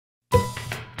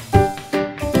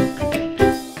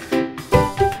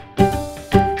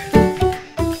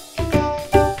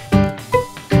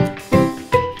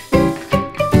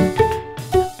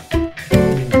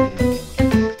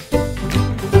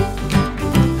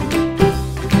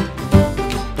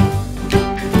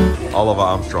Oliver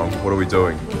Armstrong. What are we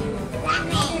doing?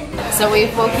 So we've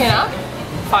woken up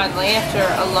finally after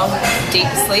a long deep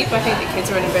sleep. I think the kids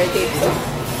were in a very deep sleep.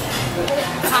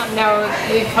 Now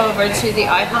we've come over to the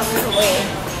IHOP.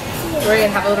 We're gonna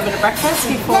have a little bit of breakfast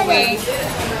before we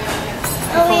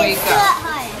go.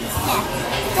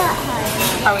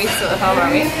 Are we still at home,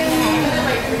 are we?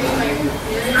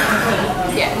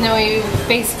 Yeah, no, we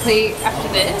basically, after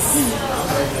this,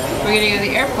 we're gonna go to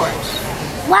the airport.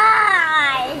 Why?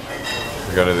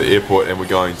 We're going to the airport and we're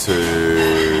going to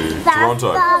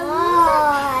Toronto.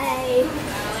 Why?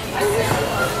 What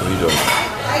are you doing?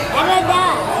 I don't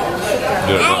know.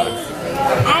 You don't know?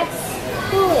 At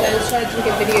school. I was trying to take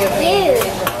a video of me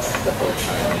the whole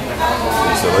time.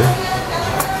 Silly.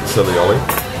 Silly Ollie.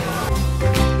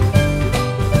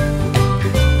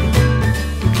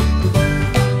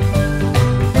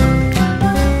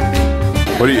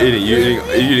 What are you eating?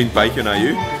 Are you eating bacon, are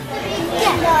you?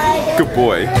 Yeah. Good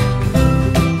boy.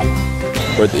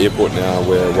 We're at the airport now.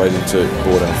 We're waiting to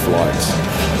board our flights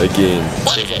again.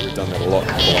 Feels like we've done that a lot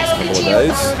in the last couple of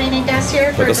days.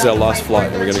 But this is our last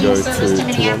flight and we're going to go to Toronto,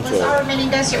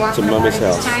 to Mummy's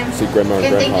house, see Grandma and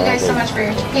Grandpa. Thank you guys so much for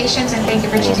your patience and thank you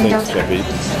for choosing Delta. Thanks, Cappy.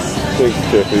 Thanks,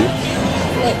 Cappy.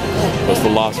 That's the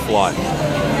last flight.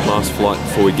 Last flight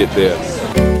before we get there.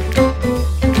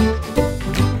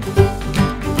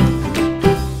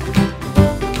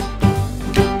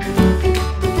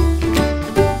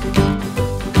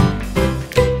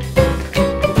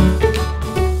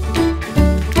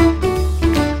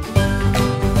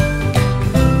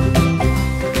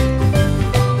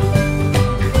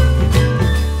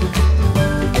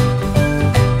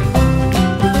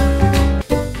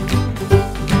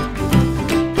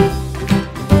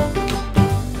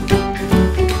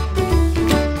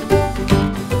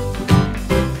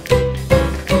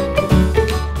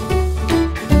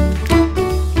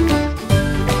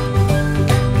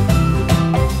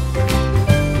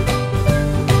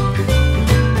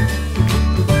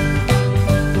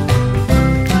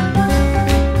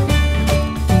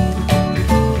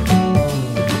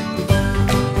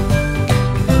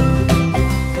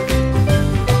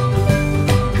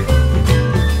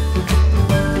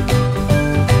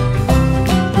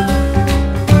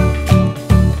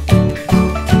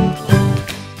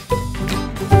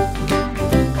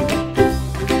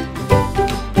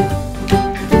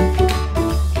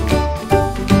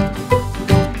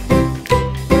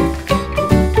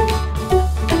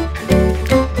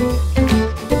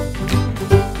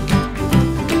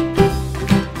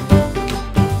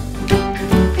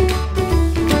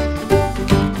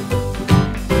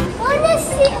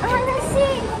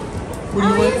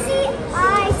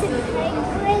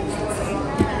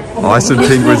 Ice and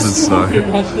penguins and snow. Do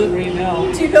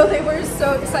you know they were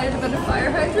so excited about a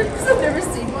fire hydrant because I've never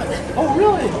seen one. Oh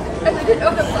really? And they didn't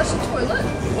know how to flush a toilet.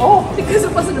 Oh. Because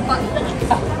it wasn't a button.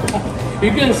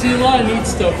 You're gonna see a lot of neat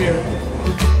stuff here.